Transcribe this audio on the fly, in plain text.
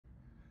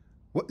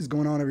What is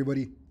going on,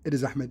 everybody? It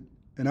is Ahmed,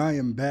 and I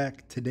am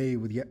back today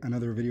with yet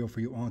another video for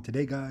you all.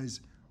 Today,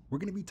 guys, we're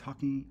going to be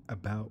talking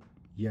about,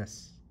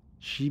 yes,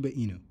 Shiba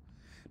Inu.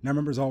 Now,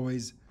 remember, as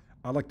always,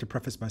 I like to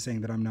preface by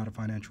saying that I'm not a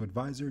financial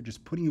advisor,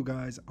 just putting you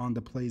guys on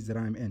the plays that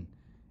I'm in.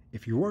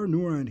 If you are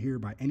new around here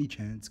by any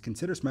chance,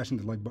 consider smashing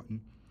the like button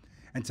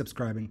and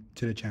subscribing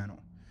to the channel.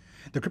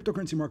 The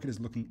cryptocurrency market is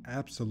looking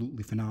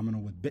absolutely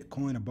phenomenal, with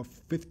Bitcoin above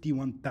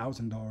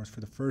 $51,000 for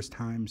the first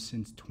time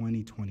since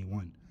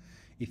 2021.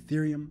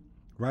 Ethereum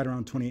right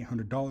around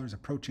 $2,800,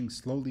 approaching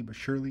slowly but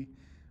surely,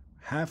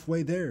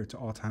 halfway there to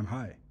all-time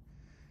high.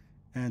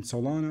 And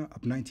Solana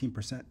up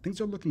 19%. Things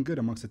are looking good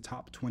amongst the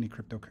top 20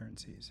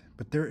 cryptocurrencies.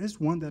 But there is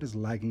one that is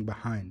lagging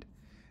behind,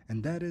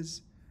 and that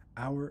is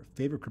our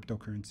favorite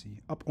cryptocurrency,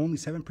 up only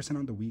 7%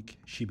 on the week,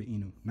 Shiba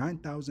Inu,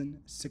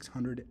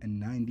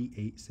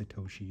 9,698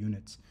 Satoshi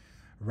units,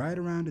 right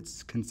around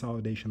its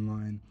consolidation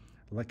line,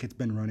 like it's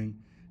been running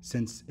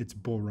since its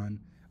bull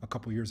run a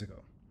couple years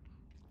ago.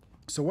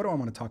 So what do I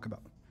want to talk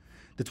about?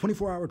 The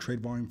 24-hour trade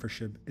volume for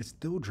SHIB is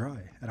still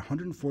dry at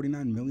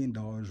 $149 million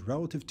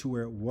relative to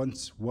where it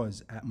once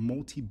was at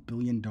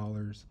multi-billion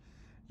dollars.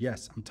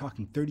 Yes, I'm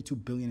talking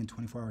 $32 billion in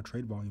 24-hour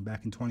trade volume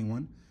back in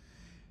 21.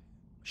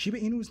 Shiba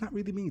Inu is not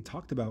really being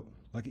talked about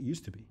like it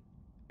used to be.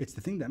 It's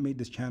the thing that made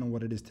this channel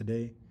what it is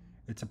today.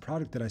 It's a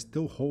product that I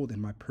still hold in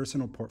my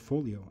personal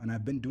portfolio, and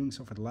I've been doing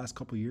so for the last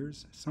couple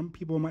years. Some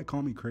people might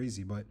call me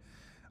crazy, but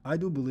I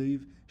do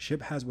believe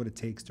SHIB has what it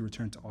takes to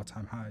return to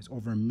all-time highs.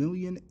 Over 1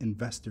 million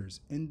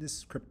investors in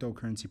this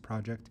cryptocurrency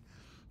project,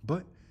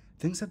 but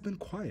things have been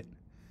quiet.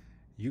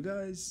 You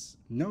guys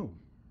know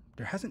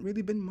there hasn't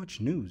really been much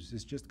news.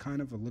 It's just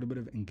kind of a little bit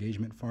of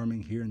engagement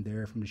farming here and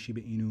there from the Shiba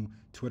Inu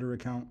Twitter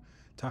account,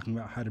 talking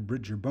about how to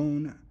bridge your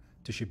bone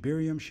to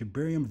Shibarium.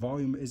 Shibarium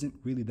volume isn't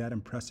really that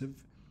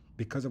impressive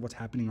because of what's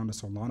happening on the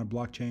Solana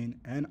blockchain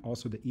and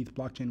also the ETH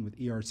blockchain with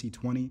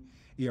ERC20,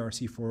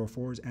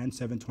 ERC404s, and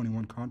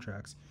 721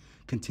 contracts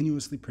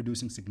continuously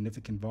producing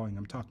significant volume.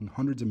 I'm talking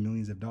hundreds of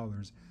millions of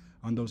dollars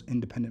on those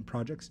independent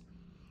projects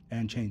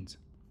and chains.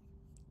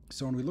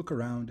 So when we look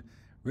around,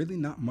 really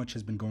not much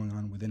has been going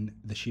on within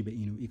the Shiba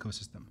Inu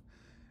ecosystem.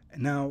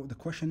 And now the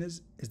question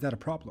is that a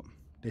problem?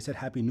 They said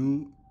Happy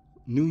New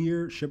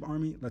Year, SHIB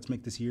Army. Let's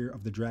make this year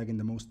of the dragon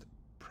the most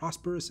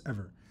prosperous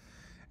ever.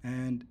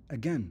 And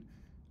again,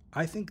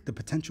 I think the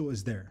potential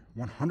is there.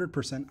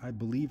 100%, I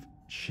believe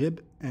SHIB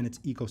and its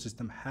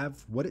ecosystem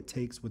have what it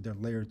takes with their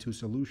layer 2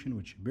 solution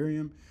with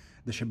Shibarium,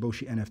 the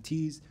Shiboshi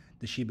NFTs,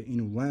 the Shiba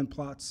Inu land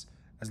plots.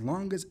 As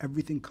long as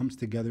everything comes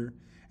together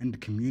and the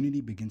community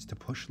begins to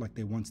push like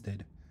they once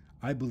did,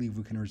 I believe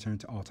we can return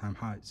to all-time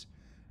highs.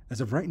 As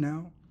of right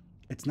now,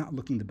 it's not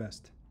looking the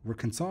best. We're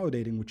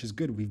consolidating, which is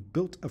good. We've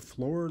built a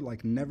floor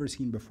like never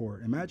seen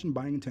before. Imagine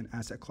buying into an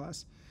asset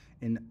class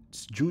in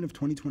June of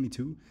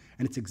 2022,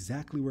 and it's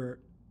exactly where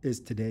is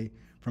today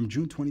from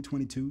June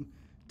 2022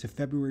 to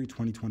February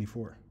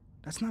 2024.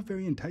 That's not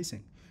very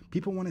enticing.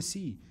 People want to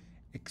see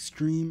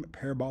extreme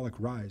parabolic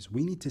rise.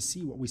 We need to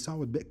see what we saw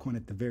with Bitcoin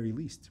at the very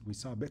least. We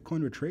saw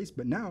Bitcoin retrace,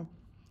 but now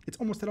it's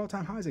almost at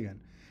all-time highs again.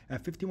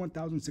 At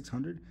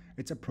 51,600,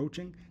 it's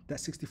approaching that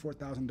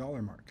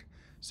 $64,000 mark.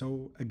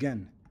 So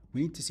again,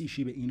 we need to see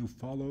Shiba Inu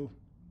follow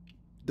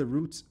the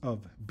roots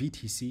of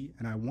BTC,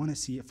 and I want to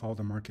see it follow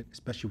the market,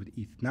 especially with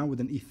ETH. Now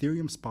with an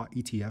Ethereum spot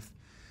ETF,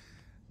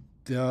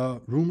 the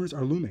rumors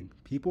are looming.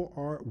 People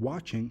are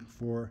watching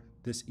for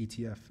this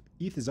ETF.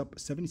 ETH is up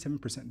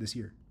 77% this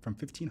year from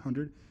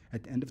 1,500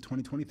 at the end of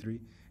 2023,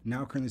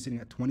 now currently sitting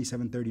at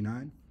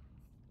 2,739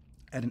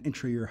 at an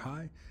intra-year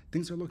high.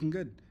 Things are looking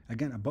good.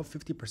 Again, above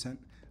 50%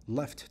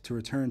 left to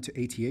return to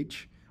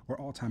ATH or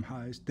all-time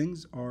highs.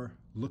 Things are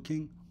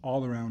looking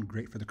all around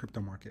great for the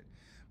crypto market.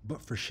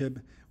 But for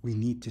SHIB, we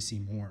need to see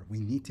more. We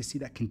need to see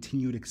that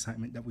continued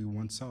excitement that we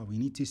once saw. We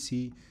need to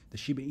see the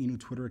Shiba Inu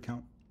Twitter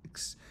account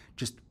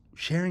just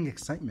sharing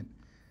excitement.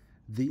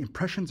 The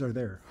impressions are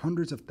there.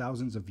 Hundreds of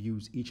thousands of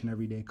views each and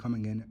every day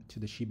coming in to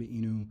the Shiba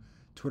Inu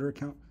Twitter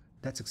account.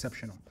 That's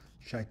exceptional.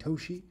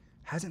 Shytoshi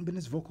hasn't been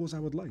as vocal as I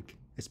would like,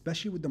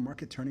 especially with the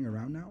market turning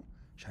around now.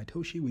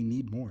 Shytoshi, we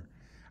need more.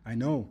 I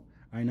know.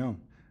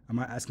 Am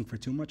I asking for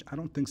too much? I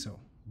don't think so.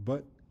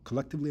 But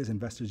collectively as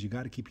investors, you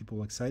got to keep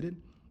people excited,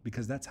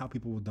 because that's how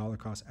people will dollar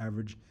cost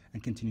average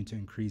and continue to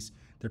increase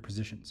their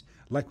positions.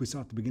 Like we saw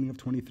at the beginning of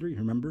 23,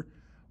 remember?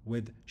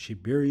 With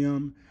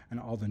Shibarium and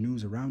all the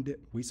news around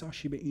it, we saw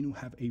Shiba Inu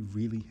have a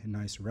really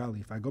nice rally.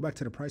 If I go back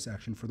to the price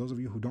action, for those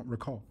of you who don't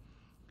recall,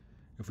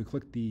 if we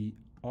click the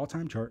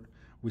all-time chart,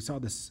 we saw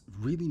this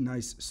really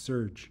nice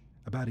surge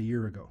about a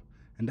year ago.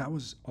 And that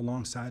was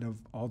alongside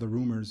of all the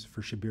rumors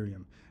for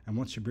Shibarium. And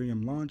once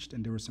Shibarium launched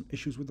and there were some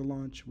issues with the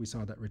launch, we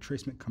saw that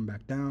retracement come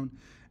back down.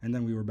 And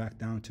then we were back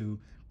down to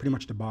pretty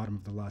much the bottom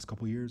of the last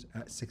couple of years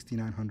at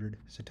 6,900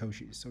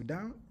 Satoshis. So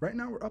down, right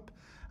now we're up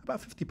about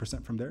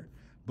 50% from there.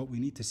 But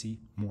we need to see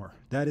more.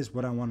 That is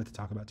what I wanted to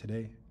talk about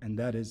today. And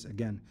that is,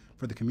 again,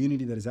 for the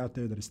community that is out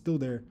there, that is still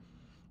there,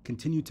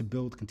 continue to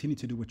build, continue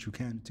to do what you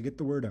can to get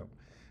the word out.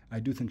 I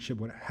do think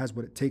SHIB has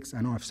what it takes. I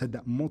know I've said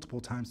that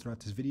multiple times throughout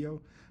this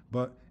video,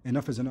 But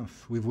enough is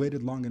enough. We've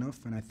waited long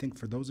enough. And I think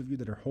for those of you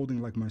that are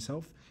holding like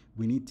myself,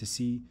 we need to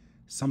see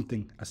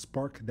something, a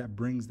spark that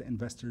brings the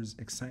investors'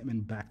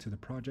 excitement back to the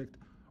project,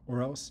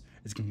 or else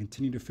it's going to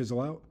continue to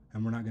fizzle out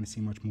and we're not going to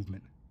see much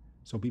movement.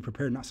 So be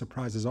prepared, not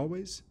surprised as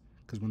always,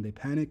 because when they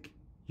panic,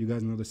 you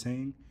guys know the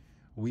saying,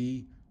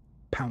 we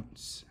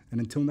pounce. And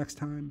until next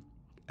time,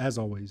 as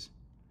always,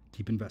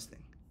 keep investing.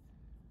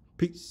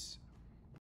 Peace.